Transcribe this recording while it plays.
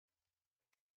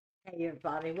Hey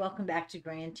everybody, welcome back to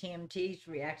Grand TMT's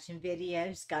reaction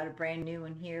videos. Got a brand new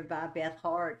one here by Beth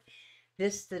Hart.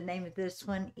 The name of this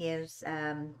one is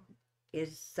Your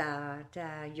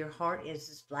Heart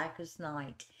is as Black as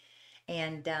Night.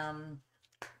 And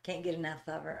can't get enough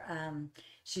of her.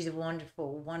 She's a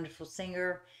wonderful, wonderful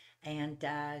singer. And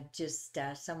just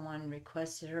someone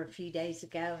requested her a few days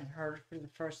ago and heard her for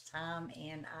the first time.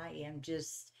 And I am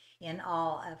just in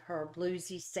awe of her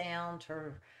bluesy sound,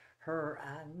 her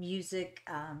music.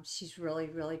 She's really,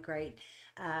 really great.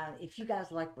 If you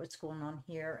guys like what's going on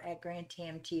here at Grand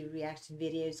TMT Reaction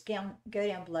Videos, go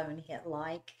down below and hit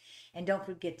like. And don't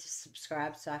forget to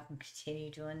subscribe so I can continue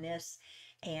doing this.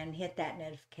 And hit that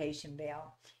notification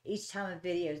bell. Each time a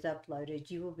video is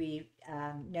uploaded, you will be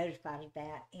notified of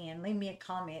that. And leave me a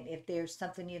comment if there's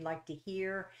something you'd like to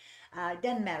hear. It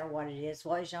doesn't matter what it is,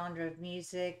 what genre of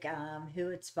music, who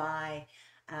it's by.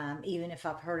 Even if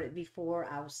I've heard it before,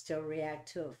 I will still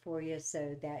react to it for you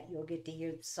so that you'll get to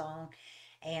hear the song.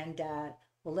 And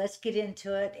well, let's get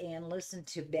into it and listen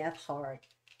to Beth Hart.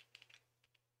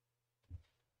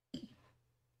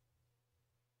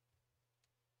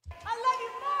 I love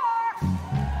you more.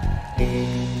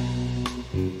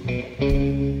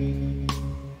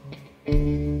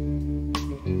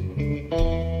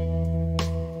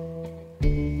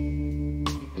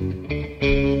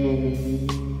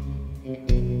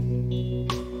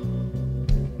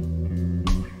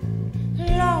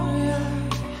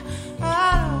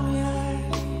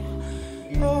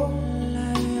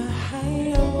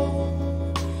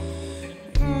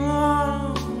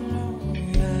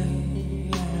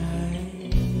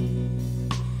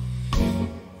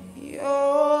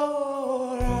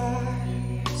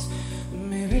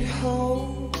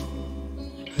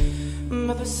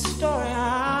 But the story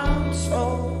I'm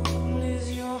told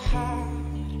is your heart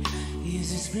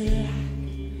is as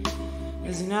black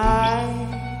as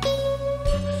night.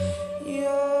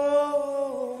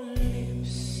 Your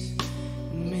lips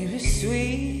may be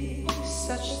sweet,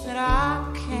 such that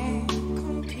I can't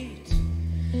compete,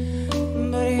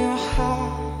 but your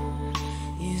heart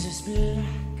is as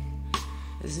black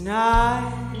as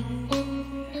night.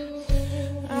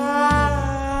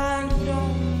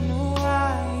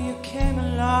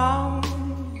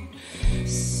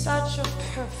 Such a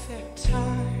perfect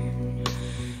time,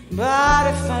 but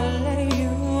if I let you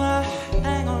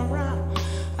hang around,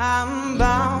 I'm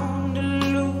bound to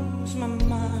lose my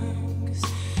mind. 'Cause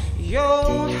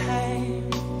your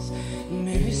hands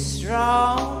may be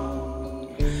strong,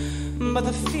 but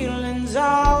the feeling's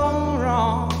all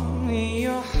wrong.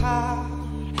 Your heart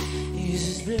is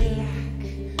as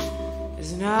black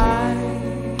as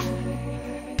night.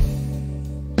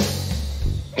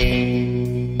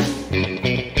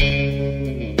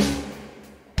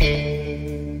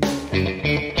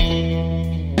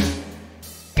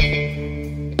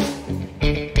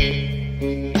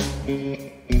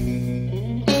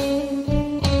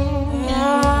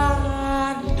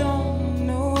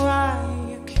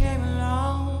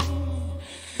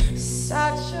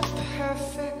 Such a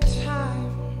perfect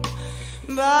time,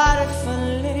 but if I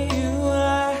let you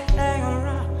hang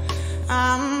around,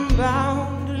 I'm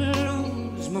bound to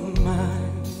lose my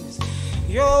mind.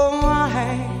 Your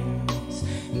hands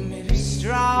may be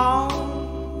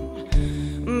strong,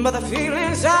 but the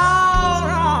feeling's all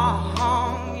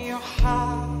wrong. Your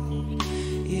heart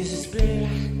is as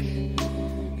black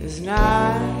as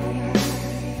night.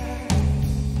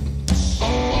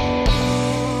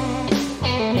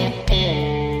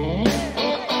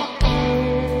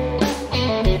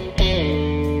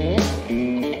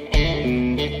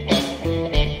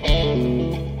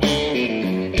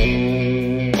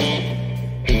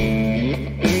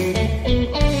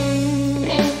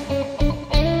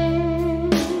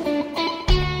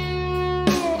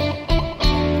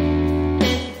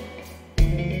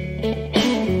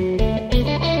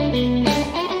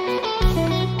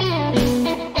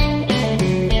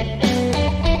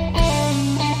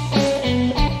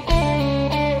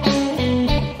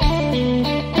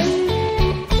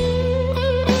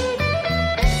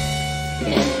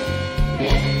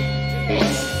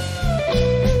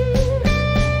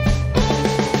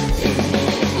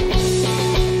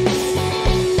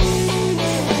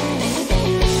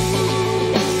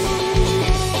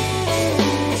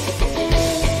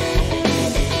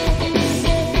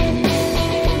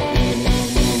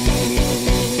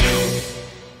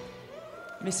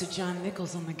 Mr. John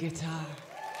Nichols on the guitar.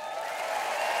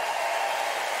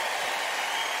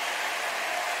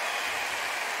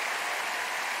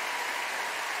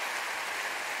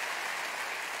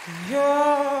 Your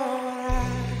eyes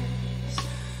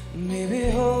may be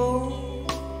whole,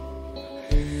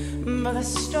 but but the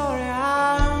story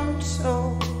I'm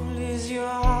told is your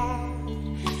heart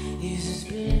is as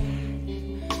black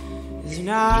as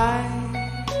night.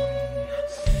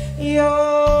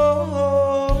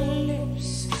 Your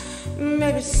lips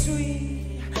may be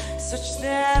sweet, such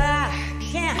that I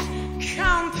can't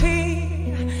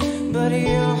compete, but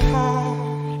your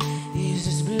heart is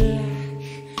as black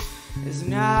as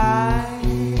night.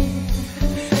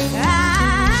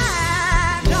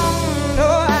 I don't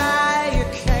know how you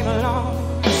came along.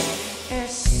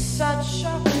 It's such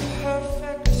a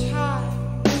perfect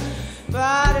time,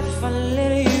 but if I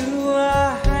let you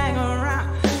hang around,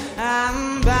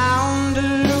 I'm bound to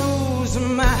lose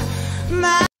my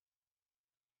mind.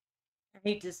 I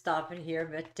hate to stop it here,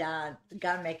 but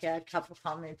gotta make a couple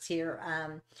comments here.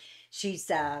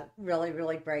 She's really,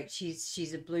 really great.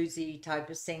 She's a bluesy type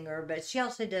of singer, but she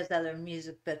also does other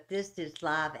music. But this is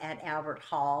live at Albert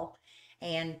Hall,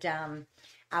 and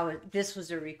this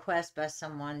was a request by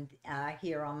someone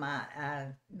here on my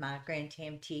Grand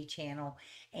TMT channel,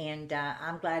 and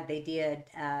I'm glad they did.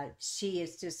 She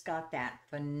has just got that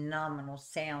phenomenal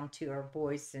sound to her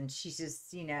voice, and she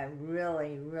just,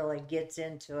 really, really gets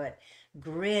into it,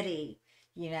 gritty,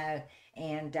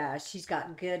 and she's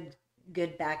got good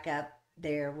backup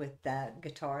there with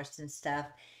guitarists and stuff.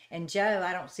 And Joe,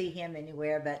 I don't see him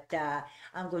anywhere, but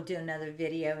I'm going to do another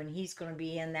video, and he's going to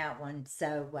be in that one.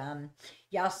 So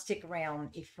y'all stick around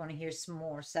if you want to hear some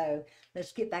more. So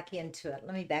let's get back into it.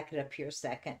 Let me back it up here a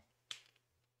second.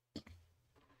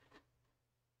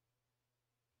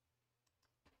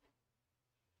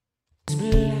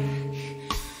 Black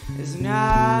as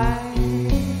night.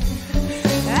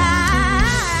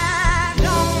 I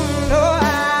don't know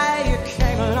how you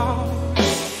came along.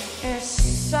 It's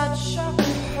such a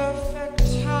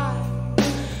perfect time,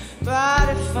 but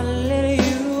if I let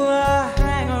you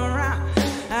hang around,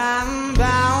 I'm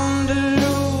bound to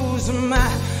lose my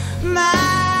mind.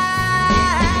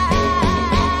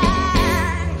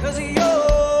 'Cause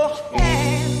your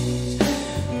hands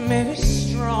may be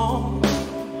strong,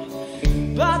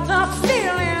 but the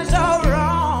feelings are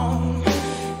wrong.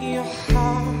 Your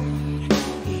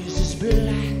heart is as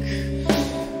black.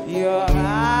 Your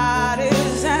heart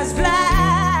is as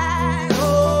black.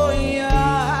 Oh, your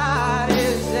heart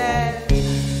is as black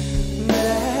as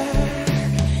night.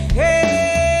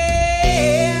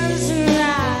 As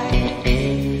night.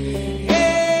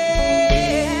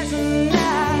 As night.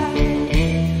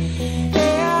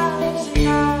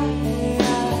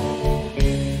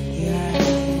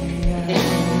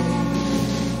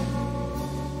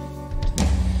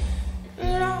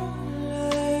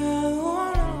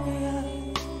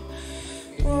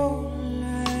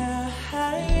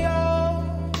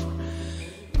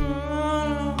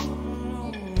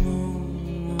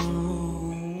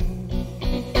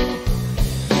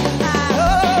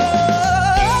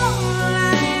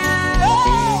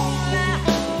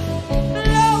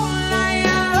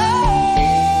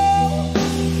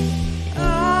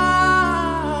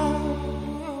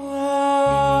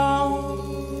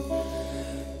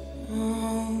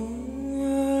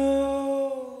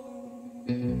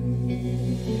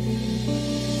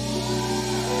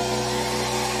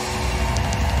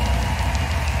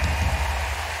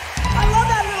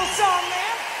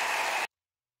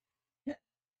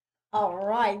 All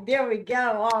right, there we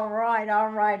go. All right, all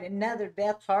right. Another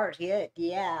Beth Hart hit.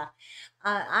 Yeah.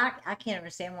 I can't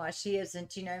understand why she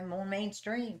isn't, more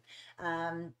mainstream.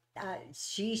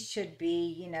 She should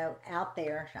be, out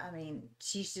there. I mean,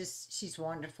 she's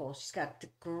wonderful. She's got the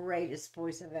greatest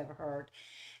voice I've ever heard.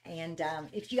 And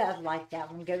if you guys like that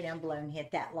one, go down below and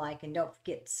hit that like. And don't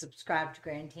forget to subscribe to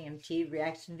Grand TMT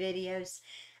reaction videos.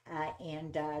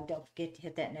 And don't forget to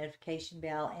hit that notification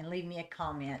bell and leave me a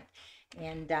comment.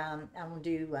 And I'm going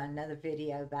to do another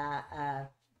video by,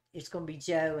 it's going to be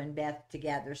Joe and Beth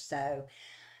together. So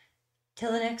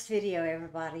till the next video,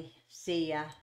 everybody. See ya.